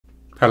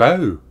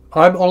Hello,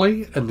 I'm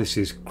Ollie and this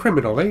is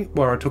Criminally,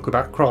 where I talk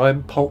about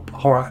crime, pulp,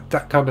 horror,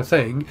 that kind of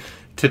thing.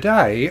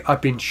 Today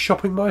I've been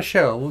shopping my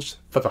shelves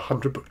for the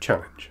 100 book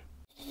challenge.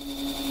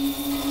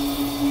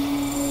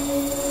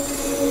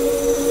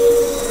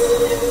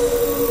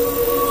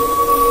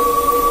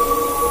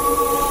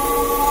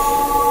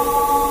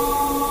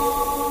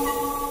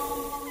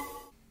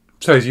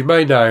 So as you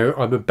may know,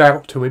 I'm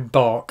about to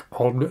embark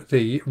on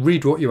the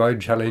Read What You Own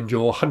challenge,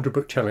 or 100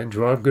 book challenge,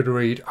 where I'm going to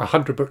read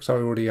 100 books I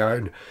already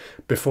own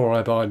before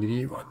I buy any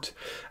new ones.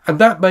 And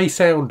that may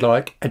sound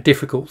like a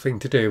difficult thing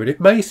to do, and it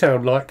may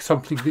sound like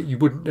something that you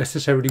wouldn't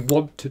necessarily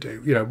want to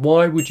do. You know,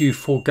 why would you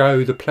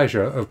forego the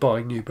pleasure of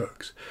buying new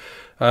books?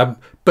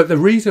 But the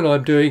reason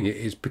I'm doing it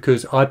is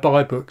because I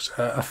buy books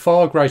at a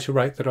far greater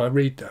rate than I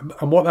read them.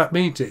 And what that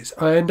means is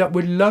I end up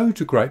with loads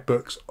of great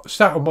books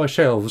sat on my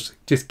shelves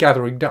just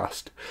gathering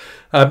dust.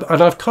 And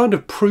I've kind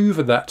of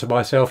proven that to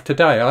myself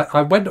today.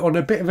 I went on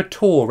a bit of a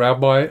tour around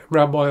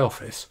my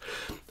office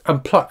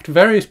and plucked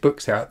various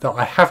books out that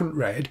I haven't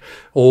read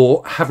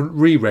or haven't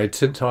reread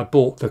since I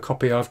bought the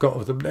copy I've got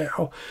of them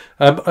now.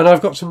 And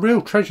I've got some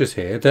real treasures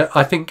here that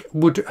I think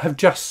would have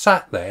just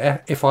sat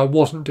there if I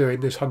wasn't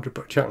doing this 100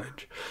 book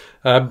challenge.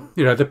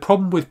 You know, the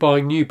problem with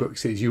buying new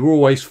books is you're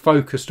always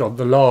focused on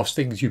the last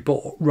things you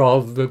bought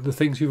rather than the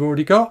things you've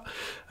already got.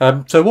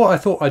 So what I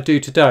thought I'd do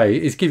today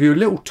is give you a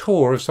little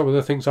tour of some of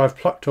the things I've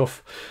plucked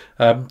off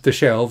the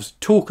shelves,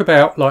 talk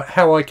about like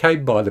how I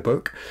came by the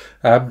book,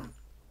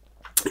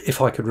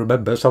 if I can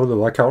remember. Some of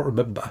them I can't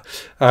remember,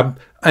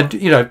 and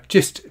you know,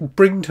 just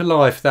bring to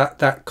life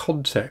that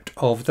concept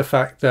of the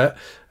fact that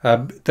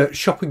that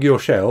shopping your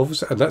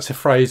shelves, and that's a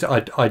phrase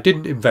I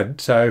didn't invent,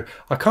 so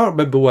I can't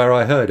remember where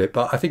I heard it,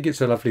 but I think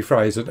it's a lovely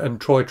phrase,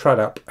 and Troy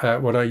Tradup,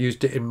 when I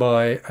used it in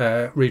my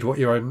Read What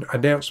You Own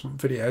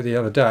announcement video the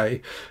other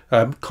day,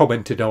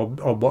 commented on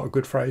what a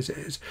good phrase it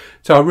is.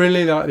 So I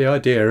really like the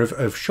idea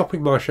of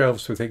shopping my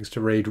shelves for things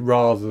to read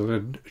rather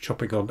than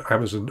shopping on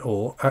Amazon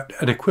or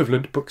an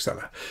equivalent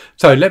bookseller.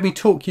 So let me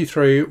talk you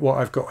through what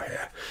I've got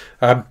here.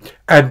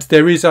 And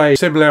there is a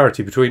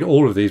similarity between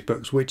all of these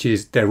books, which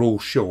is they're all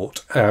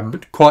short,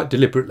 quite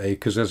deliberately,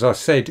 because as I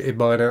said in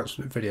my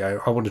announcement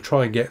video, I want to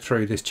try and get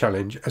through this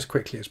challenge as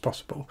quickly as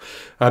possible.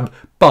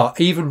 But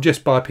even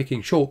just by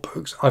picking short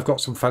books, I've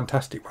got some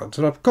fantastic ones,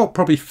 and I've got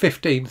probably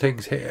 15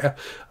 things here.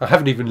 I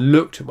haven't even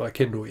looked at my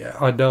Kindle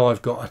yet. I know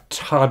I've got a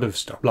ton of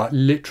stuff, like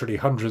literally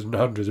hundreds and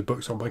hundreds of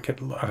books on my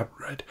Kindle that I haven't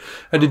read.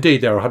 And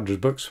indeed there are hundreds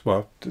of books,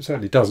 well,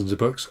 certainly dozens of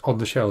books on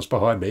the shelves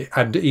behind me,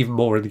 and even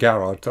more in the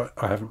garage that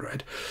I haven't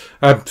read.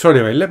 So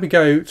anyway, let me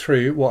go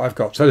through what I've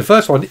got. So the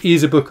first one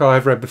is a book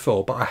I've read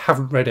before, but I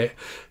haven't read it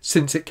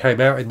since it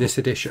came out in this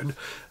edition,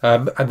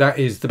 and that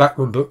is The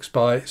Batman books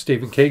by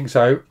Stephen King.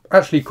 So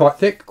actually quite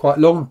thick, quite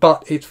long,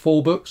 but it's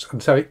 4 books,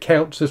 and so it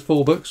counts as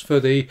 4 books for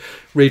the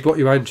Read What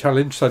You Own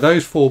challenge. So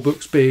those 4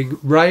 books being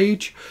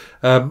Rage,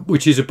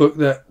 which is a book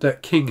that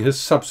King has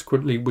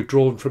subsequently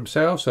withdrawn from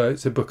sale. So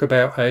it's a book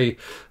about a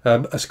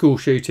school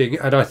shooting,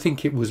 and I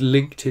think it was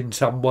linked in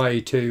some way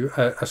to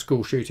a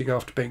school shooting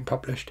after being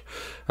published.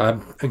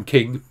 And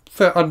King,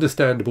 for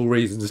understandable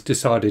reasons,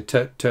 decided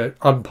to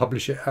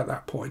unpublish it at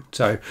that point.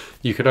 So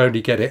you can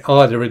only get it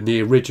either in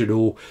the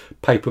original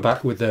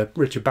paperback with the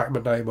Richard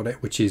Bachman name on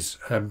it, which is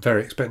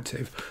very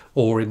expensive,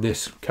 or in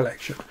this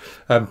collection.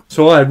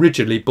 So I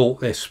originally bought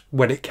this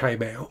when it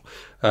came out,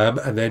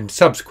 and then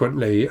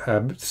subsequently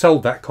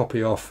sold that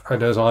copy off,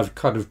 and as I've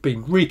kind of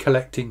been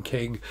recollecting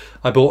King,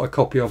 I bought a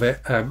copy of it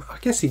I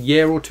guess a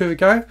year or 2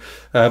 ago,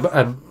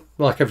 and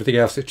like everything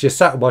else, it's just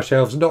sat on my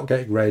shelves not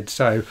getting read,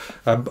 so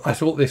I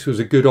thought this was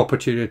a good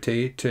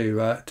opportunity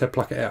to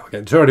pluck it out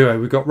again. So anyway,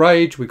 we've got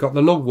Rage, we've got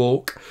The Long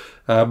Walk,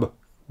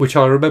 which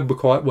I remember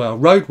quite well,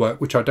 Roadwork,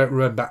 which I don't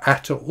remember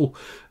at all,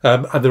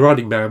 and The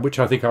Running Man, which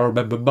I think I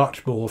remember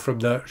much more from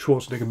the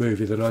Schwarzenegger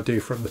movie than I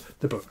do from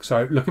the book.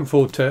 So looking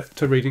forward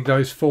to reading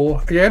those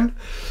 4 again.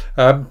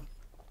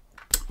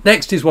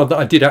 Next is one that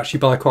I did actually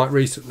buy quite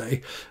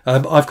recently.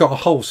 I've got a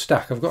whole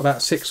stack. I've got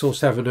about 6 or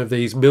 7 of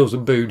these Mills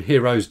and Boon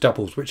Heroes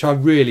doubles, which I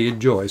really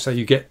enjoy. So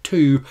you get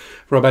 2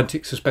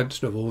 romantic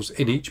suspense novels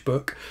in each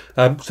book.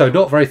 So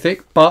not very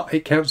thick, but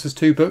it counts as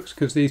 2 books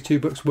because these 2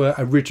 books were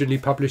originally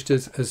published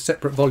as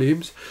separate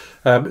volumes.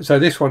 So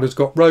this one has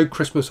got Rogue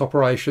Christmas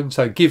Operation.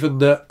 So given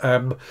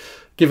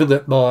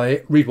that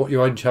my Read What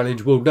You Own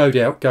challenge will no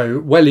doubt go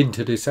well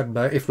into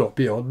December, if not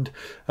beyond,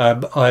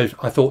 I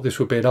thought this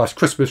would be a nice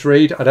Christmas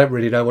read. I don't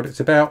really know what it's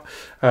about.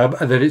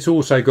 And then it's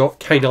also got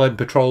Canine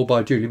Patrol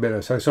by Julie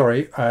Miller. So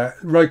sorry,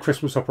 Rogue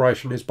Christmas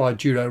Operation is by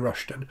Juno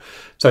Rushton.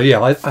 So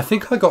yeah, I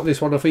think I got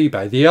this one off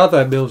eBay. The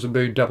other Mills and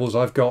Boon doubles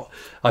I've got,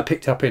 I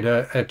picked up in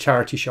a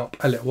charity shop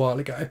a little while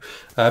ago.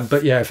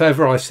 But yeah, if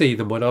ever I see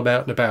them when I'm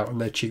out and about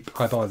and they're cheap,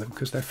 I buy them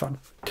because they're fun.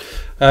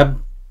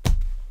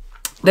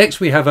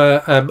 Next, we have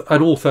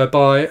an author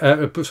by,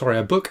 a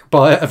book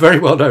by a very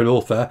well-known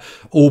author,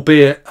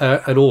 albeit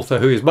an author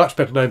who is much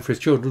better known for his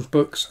children's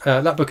books.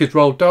 That book is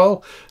Roald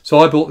Dahl. So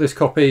I bought this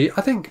copy,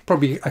 I think,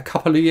 probably a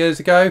couple of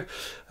years ago.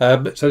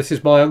 So this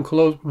is My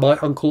Uncle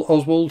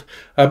Oswald.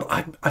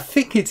 I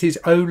think it's his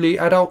only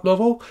adult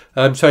novel.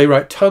 So he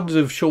wrote tons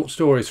of short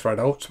stories for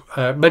adults,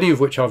 many of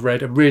which I've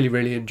read and really,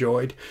 really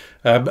enjoyed.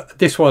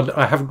 This one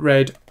I haven't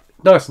read.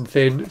 Nice and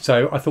thin,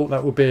 so I thought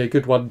that would be a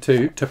good one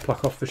to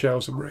pluck off the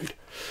shelves and read.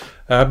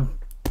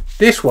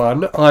 This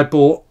one I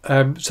bought,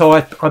 so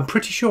I'm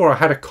pretty sure I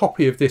had a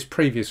copy of this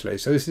previously.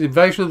 So this is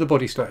Invasion of the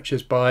Body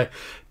Snatchers by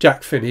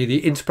Jack Finney,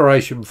 the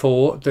inspiration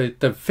for the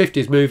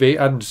 50s movie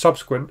and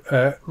subsequent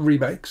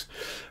remakes.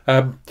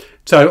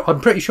 So I'm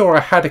pretty sure I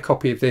had a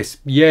copy of this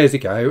years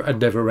ago and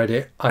never read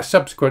it. I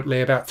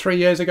subsequently, about 3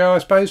 years ago I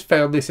suppose,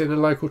 found this in a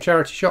local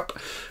charity shop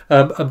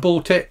and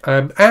bought it.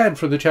 And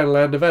from the Channel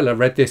Land novella,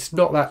 read this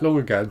not that long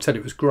ago and said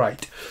it was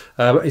great.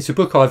 It's a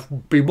book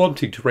I've been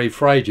wanting to read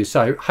for ages,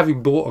 so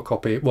having bought a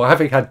copy, well,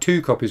 having had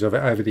 2 copies of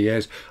it over the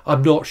years,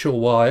 I'm not sure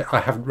why I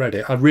haven't read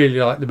it. I really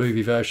like the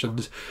movie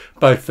versions,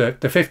 both the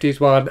 50s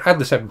one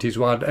and the 70s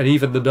one, and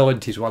even the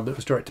 90s one that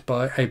was directed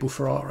by Abel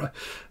Ferrara.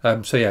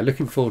 So yeah,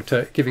 looking forward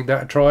to giving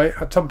that a try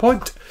at some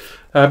point.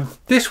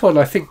 This one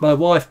I think my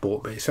wife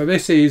bought me. So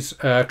this is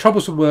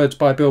Troublesome Words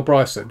by Bill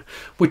Bryson,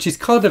 which is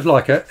kind of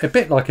like a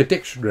bit like a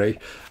dictionary,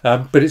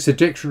 but it's a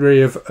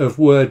dictionary of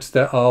words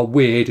that are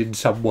weird in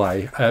some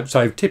way.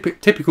 So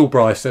typical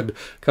Bryson,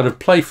 kind of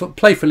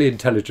playfully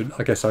intelligent,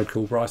 I guess I'd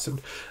call Bryson.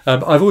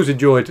 I've always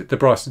enjoyed the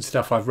Bryson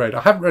stuff I've read.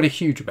 I haven't read a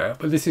huge amount,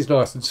 but this is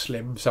nice and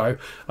slim, so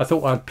I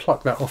thought I'd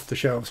pluck that off the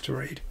shelves to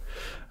read.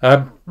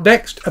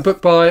 Next, a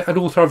book by an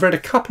author I've read a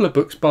couple of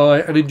books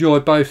by and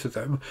enjoyed both of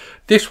them.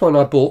 This one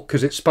I bought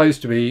because it's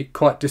supposed to be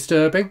quite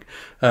disturbing,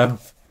 but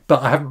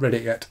I haven't read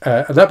it yet.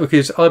 And that book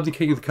is I'm the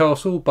King of the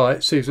Castle by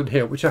Susan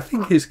Hill, which I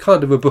think is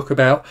kind of a book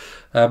about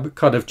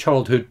kind of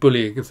childhood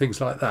bullying and things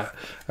like that.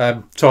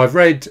 So I've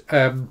read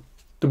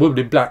The Woman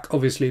in Black,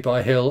 obviously,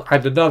 by Hill,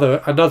 and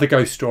another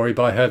ghost story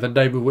by her, the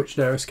name of which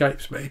now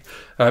escapes me.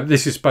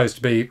 This is supposed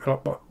to be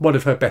one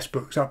of her best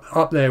books,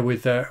 up there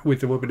with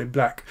The Woman in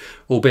Black,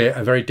 albeit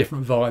a very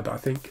different vibe, I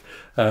think.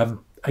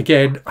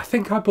 Again, I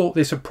think I bought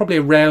this probably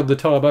around the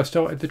time I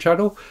started the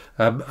channel,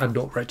 and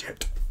not read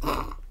yet.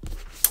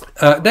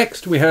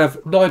 Next we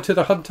have Nine to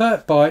the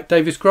Hunter by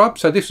Davis Grubb.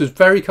 So this was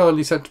very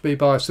kindly sent to me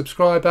by a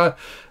subscriber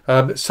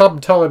some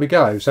time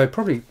ago, so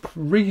probably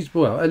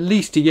at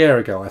least a year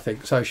ago I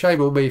think, so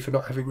shame on me for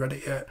not having read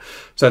it yet.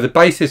 So the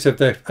basis of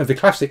the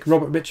classic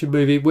Robert Mitchum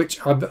movie,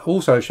 which I'm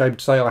also ashamed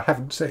to say I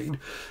haven't seen,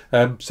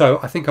 so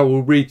I think I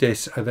will read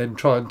this and then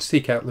try and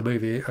seek out the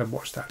movie and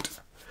watch that.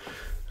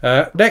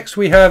 Next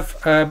we have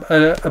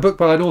a book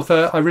by an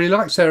author I really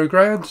like, Sarah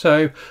Grand.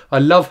 So I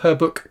love her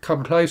book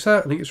Come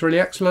Closer. I think it's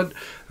really excellent.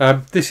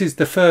 This is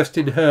the first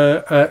in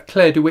her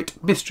Claire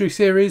DeWitt mystery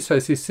series. So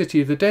this is City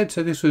of the Dead.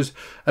 So this was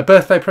a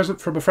birthday present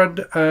from a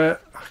friend. I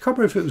can't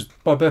remember if it was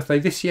my birthday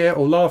this year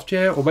or last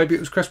year, or maybe it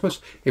was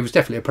Christmas. It was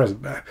definitely a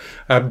present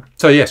now.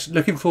 So yes,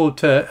 looking forward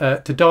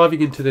to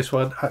diving into this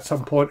one at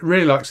some point.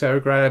 Really like Sarah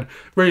Grand,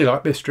 really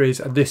like mysteries,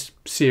 and this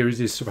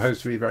series is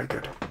supposed to be very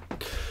good.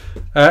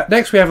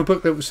 Next we have a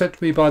book that was sent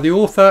to me by the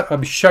author.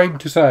 I'm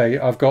ashamed to say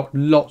I've got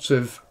lots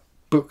of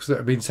books that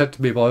have been sent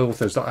to me by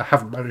authors that I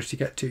haven't managed to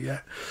get to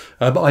yet.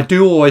 I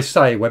do always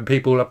say when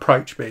people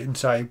approach me and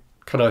say,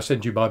 can I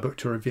send you my book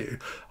to review?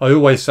 I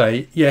always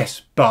say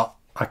yes, but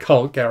I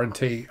can't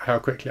guarantee how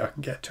quickly I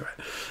can get to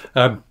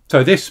it.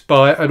 So this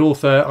by an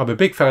author I'm a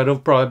big fan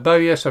of, Brian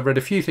Bowyess. I've read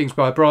a few things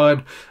by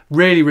Brian,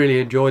 really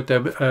enjoyed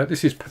them.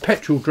 This is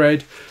Perpetual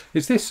Dread.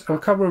 Is this, I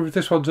can't remember if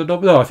this one's a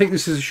novel. No, I think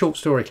this is a short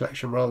story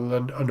collection rather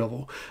than a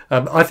novel.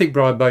 I think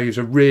Brian Bowyess is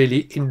a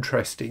really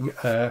interesting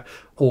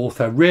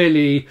author.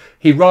 Really,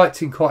 he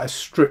writes in quite a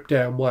stripped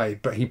down way,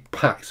 but he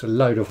packs a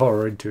load of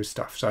horror into his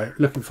stuff. So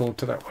looking forward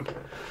to that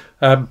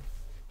one.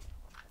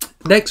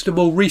 Next, a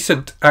more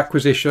recent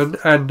acquisition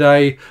and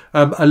a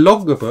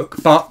longer book,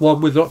 but one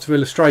with lots of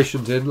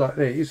illustrations in, like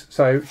these,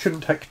 so it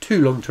shouldn't take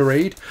too long to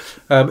read.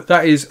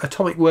 That is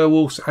Atomic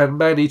Werewolves and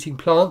Man-Eating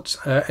Plants,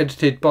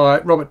 edited by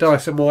Robert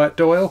Dice and Wyatt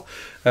Doyle.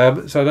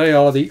 So they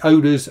are the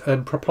owners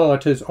and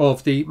proprietors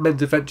of the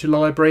Men's Adventure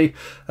Library,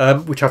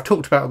 which I've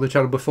talked about on the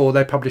channel before.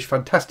 They publish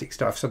fantastic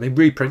stuff, so they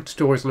reprint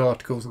stories and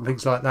articles and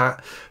things like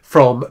that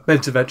from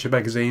Men's Adventure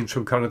magazines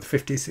from kind of the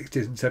 50s,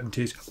 60s and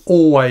 70s.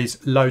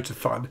 Always loads of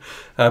fun,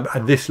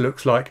 and this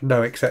looks like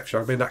no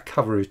exception. I mean, that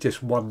cover is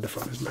just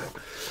wonderful, isn't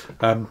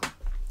it?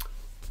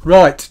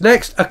 Right,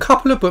 next, a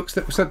couple of books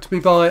that were sent to me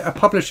by a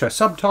publisher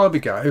some time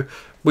ago,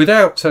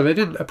 so they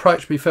didn't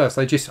approach me first.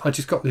 I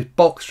just got this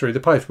box through the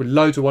post with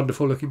loads of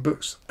wonderful looking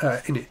books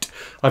in it.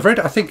 I've read,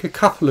 I think, a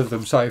couple of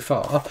them so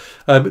far.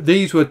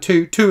 These were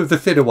two of the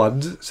thinner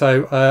ones,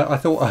 so I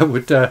thought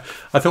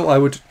I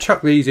would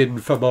chuck these in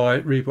for my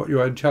Read What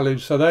You Own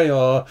challenge. So they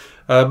are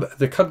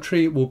The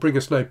Country Will Bring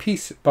Us No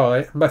Peace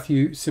by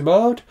Matthew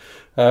Simard,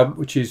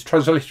 which is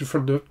translated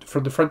from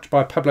the French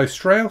by Pablo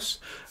Strauss.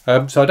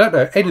 So I don't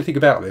know anything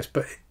about this,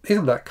 but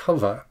isn't that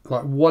cover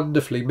like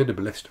wonderfully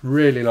minimalist?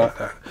 Really like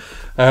that.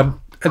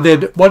 And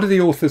then one of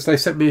the authors they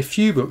sent me a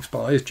few books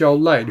by is Joel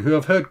Lane, who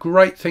I've heard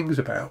great things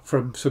about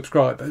from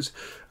subscribers.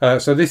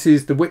 So this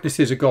is The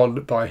Witnesses Are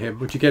Gone by him,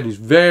 which again is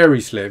very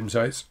slim,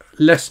 so it's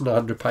less than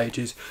 100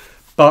 pages.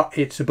 But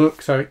it's a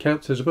book, so it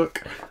counts as a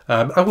book.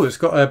 Oh, it's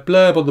got a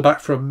blurb on the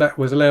back from Matt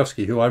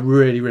Wesolowski, who I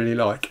really, really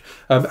like.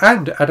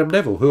 And Adam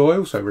Neville, who I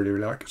also really,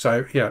 really like.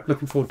 So, yeah,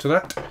 looking forward to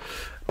that.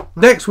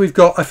 Next, we've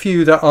got a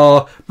few that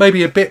are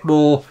maybe a bit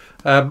more,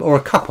 or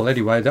a couple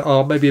anyway, that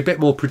are maybe a bit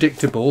more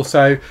predictable.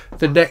 So,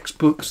 the next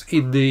books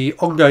in the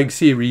ongoing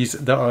series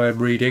that I am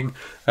reading,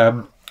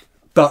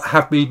 but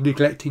have been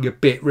neglecting a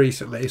bit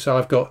recently. So,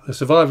 I've got The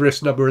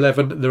Survivorist number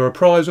 11, The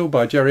Reprisal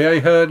by Jerry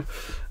Ahern,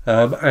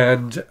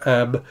 and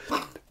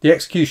The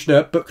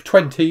Executioner, book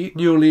 20,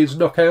 New Orleans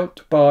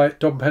Knockout by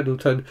Don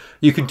Pendleton.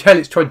 You can tell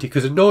it's 20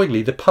 because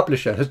annoyingly the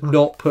publisher has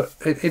not put,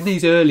 in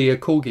these earlier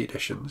Corgi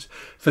editions,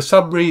 for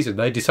some reason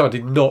they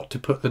decided not to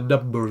put the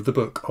number of the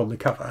book on the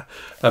cover,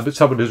 but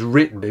someone has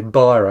written in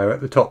biro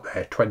at the top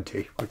there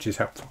 20, which is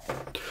helpful.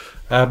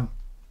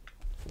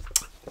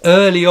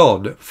 Early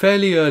on,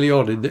 fairly early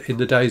on in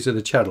the days of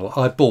the channel,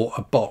 I bought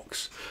a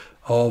box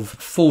of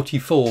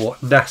 44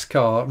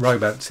 NASCAR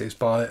romances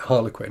by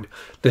Harlequin.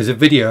 There's a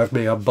video of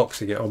me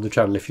unboxing it on the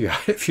channel if you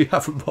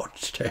haven't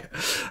watched it,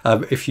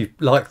 if you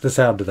like the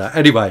sound of that.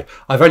 Anyway,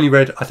 I've only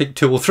read I think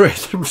 2 or 3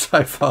 of them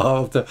so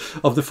far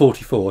of the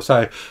 44.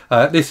 So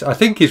this I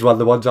think is one of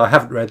the ones I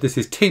haven't read. This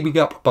is Teaming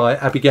Up by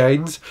Abby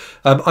Gaines.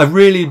 I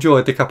really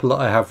enjoyed the couple that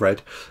I have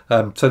read.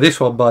 So this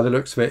one, by the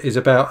looks of it, is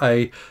about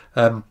a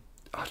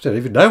I don't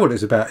even know what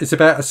it's about. It's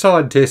about a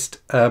scientist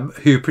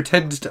who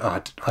pretends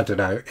to... I don't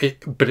know,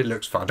 but it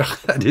looks fun.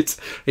 And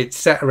it's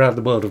set around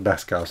the world of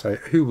NASCAR, so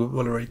who wouldn't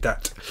want to read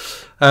that?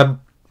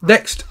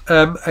 Next,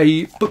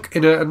 a book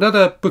in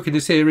another book in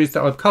a series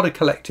that I'm kind of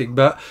collecting,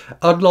 but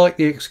unlike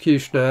The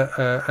Executioner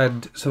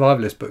and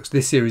Survivalist books,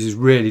 this series is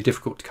really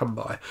difficult to come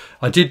by.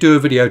 I did do a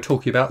video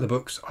talking about the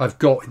books I've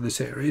got in the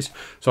series,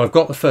 so I've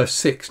got the first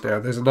 6 now.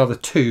 There's another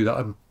 2 that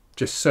I'm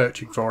just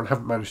searching for and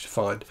haven't managed to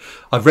find.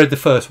 I've read the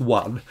first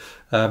 1,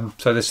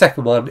 so the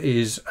second one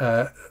is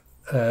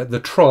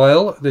The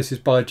Trial. This is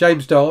by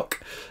James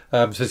Dark.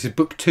 So this is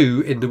book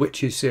 2 in the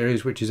Witches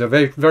series, which is a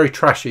very, very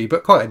trashy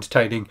but quite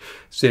entertaining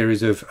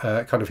series of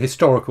kind of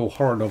historical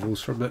horror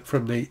novels from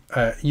the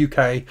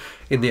UK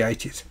in the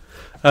 80s.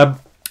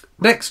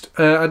 Next,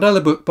 another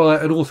book by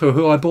an author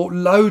who I bought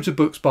loads of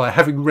books by,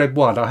 having read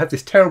one. I have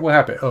this terrible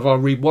habit of I'll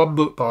read one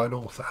book by an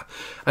author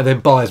and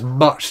then buy as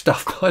much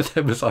stuff by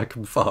them as I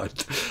can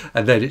find.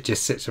 And then it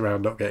just sits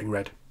around not getting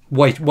read,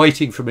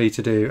 waiting for me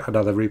to do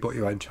another Read What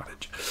You Own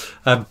challenge.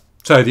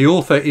 So the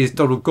author is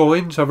Donald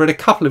Goines. I've read a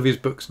couple of his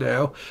books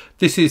now.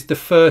 This is the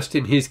first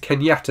in his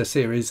Kenyatta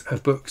series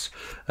of books.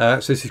 So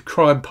this is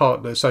Crime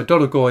Partners. So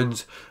Donald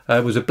Goines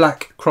was a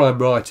black crime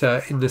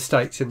writer in the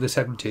States in the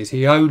 70s.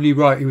 He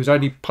was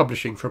only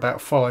publishing for about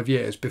 5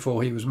 years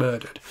before he was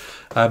murdered.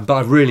 But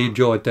I've really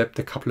enjoyed the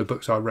couple of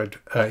books I read.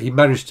 He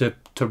managed to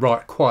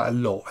write quite a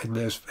lot in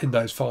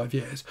those 5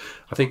 years.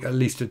 I think at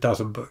least a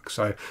dozen books.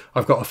 So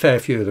I've got a fair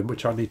few of them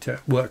which I need to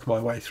work my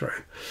way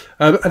through.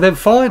 And then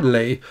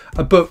finally,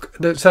 a book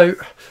that, so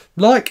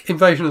like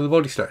Invasion of the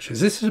Body Snatchers,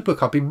 this is a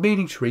book I've been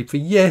meaning to read for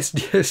years.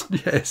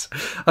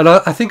 And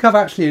I think I've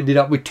actually ended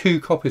up with 2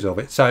 copies of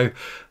it. So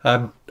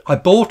I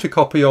bought a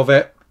copy of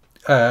it,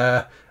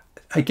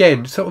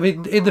 again, sort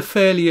of in the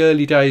fairly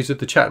early days of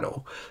the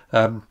channel.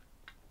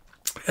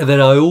 And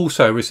then I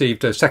also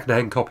received a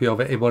second-hand copy of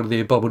it in one of the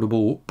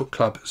Abominable Book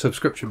Club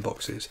subscription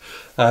boxes.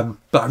 But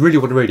I really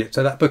want to read it.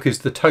 So that book is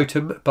The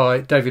Totem by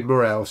David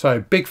Morrell.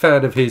 So big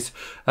fan of his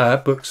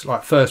books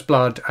like First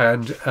Blood,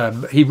 and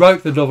he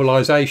wrote the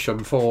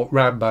novelisation for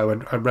Rambo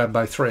and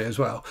Rambo 3 as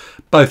well,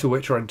 both of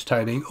which are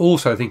entertaining.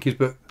 Also, I think his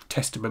book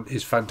Testament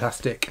is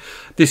fantastic.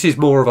 This is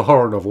more of a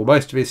horror novel.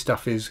 Most of his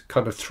stuff is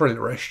kind of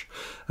thrillerish.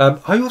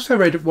 I also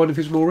read one of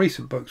his more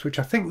recent books, which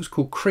I think was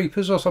called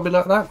Creepers or something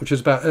like that, which is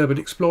about urban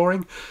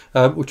exploring,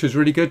 which was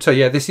really good. So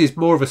yeah, this is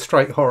more of a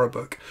straight horror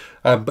book,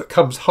 but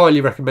comes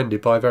highly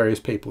recommended by various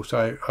people.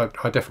 So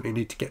I definitely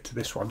need to get to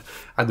this one.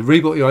 And the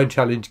Read What You Own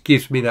challenge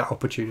gives me that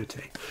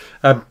opportunity.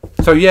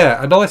 So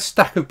yeah, a nice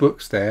stack of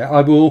books there.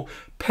 I will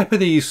pepper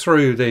these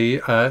through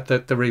the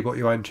Read What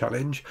You Own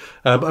challenge,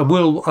 and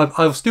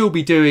I'll still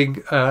be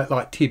doing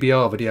like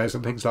TBR videos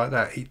and things like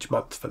that each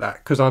month for that,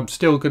 because I'm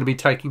still going to be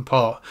taking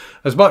part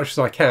as much as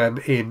I can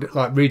in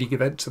like reading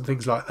events and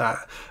things like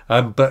that,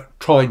 but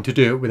trying to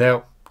do it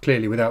without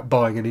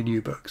buying any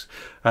new books.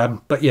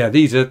 But yeah,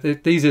 these are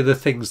the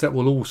things that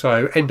will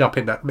also end up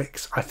in that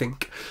mix, I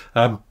think.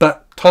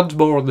 But tons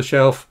more on the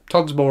shelf,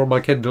 tons more on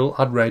my Kindle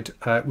unread,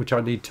 which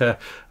I need to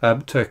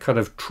kind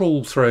of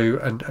trawl through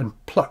and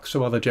pluck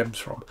some other gems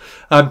from.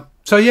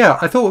 So yeah,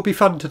 I thought it would be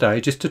fun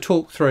today just to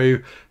talk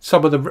through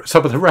some of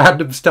the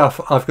random stuff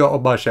I've got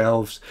on my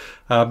shelves,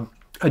 and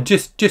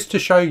just to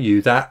show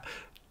you that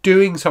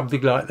doing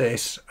something like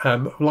this,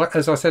 like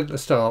as I said at the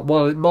start,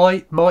 while it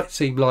might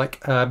seem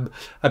like a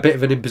bit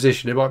of an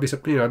imposition, it might be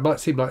something, it might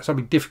seem like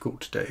something difficult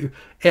to do.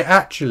 It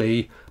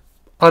actually,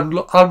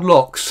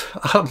 unlocks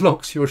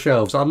your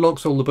shelves,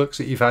 unlocks all the books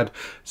that you've had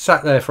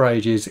sat there for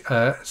ages,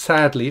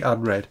 sadly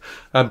unread.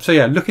 So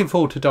yeah, looking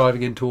forward to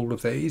diving into all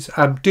of these.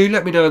 Do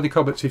let me know in the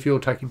comments if you're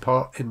taking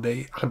part in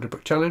the 100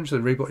 book challenge,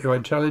 the Read What You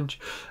Own challenge,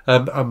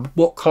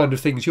 what kind of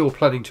things you're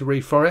planning to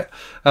read for it.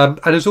 And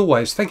as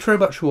always, thank you very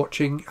much for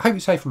watching. Hope you're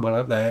safe and well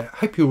out there.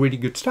 Hope you're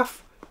reading good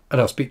stuff, and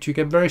I'll speak to you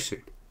again very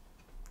soon.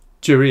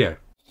 Cheerio.